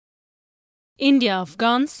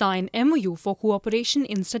India-Afghan sign MoU for cooperation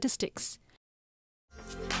in statistics.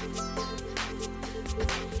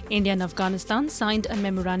 India and Afghanistan signed a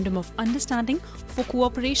Memorandum of Understanding for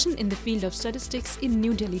cooperation in the field of statistics in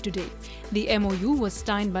New Delhi today. The MoU was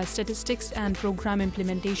signed by Statistics and Program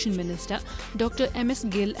Implementation Minister Dr. M.S.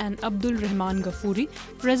 Gill and Abdul Rahman Ghafoori,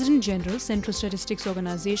 President General, Central Statistics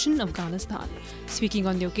Organization, Afghanistan. Speaking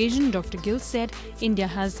on the occasion, Dr. Gill said India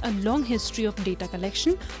has a long history of data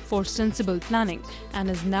collection for sensible planning and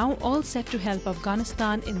is now all set to help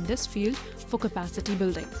Afghanistan in this field for capacity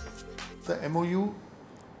building. The MoU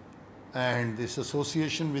and this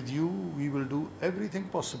association with you, we will do everything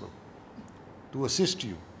possible to assist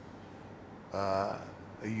you.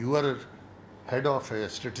 You are head of a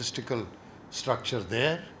statistical structure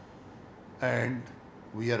there, and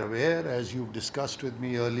we are aware, as you've discussed with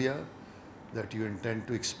me earlier, that you intend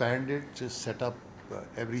to expand it, just set up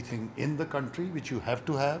everything in the country, which you have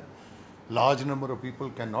to have. Large number of people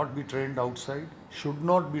cannot be trained outside, should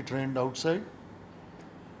not be trained outside,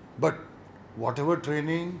 but whatever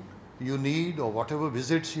training you need or whatever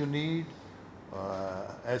visits you need,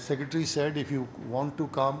 as Secretary said, if you want to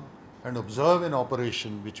come and observe an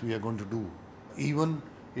operation, which we are going to do, even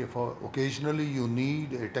if occasionally you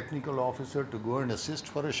need a technical officer to go and assist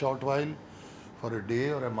for a short while, for a day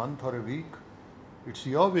or a month or a week, it's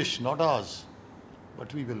your wish, not ours,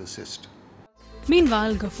 but we will assist.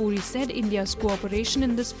 Meanwhile, Ghafoori said India's cooperation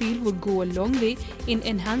in this field would go a long way in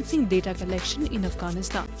enhancing data collection in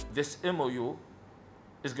Afghanistan. This MoU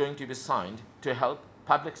is going to be signed to help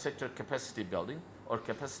public sector capacity building or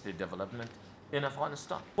capacity development in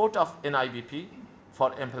Afghanistan. Support of NIBP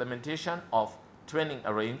for implementation of training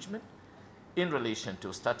arrangement in relation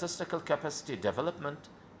to statistical capacity development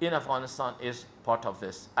in Afghanistan is part of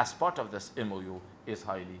this, as part of this MoU, is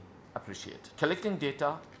highly appreciated. Collecting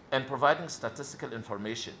data and providing statistical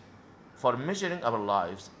information for measuring our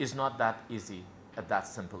lives is not that easy and that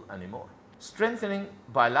simple anymore. Strengthening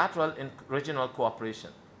bilateral and regional cooperation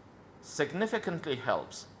significantly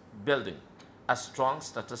helps building a strong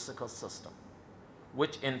statistical system,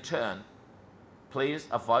 which in turn plays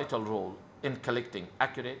a vital role in collecting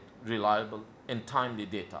accurate, reliable, and timely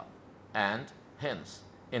data, and hence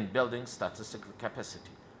in building statistical capacity.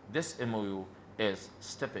 This MoU is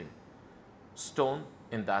stepping stone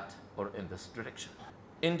in that or in this direction.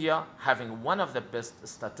 India, having one of the best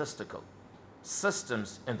statistical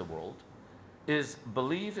systems in the world, is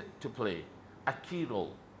believed to play a key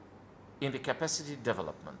role in the capacity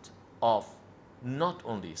development of not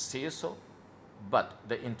only CSO, but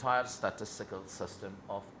the entire statistical system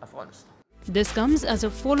of Afghanistan. This comes as a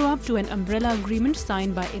follow-up to an umbrella agreement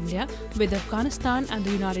signed by India with Afghanistan and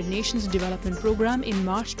the United Nations Development Programme in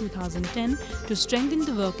March 2010 to strengthen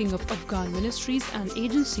the working of Afghan ministries and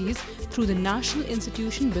agencies through the National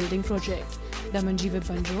Institution Building Project. Damanjeev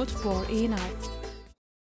Banjot for ANI.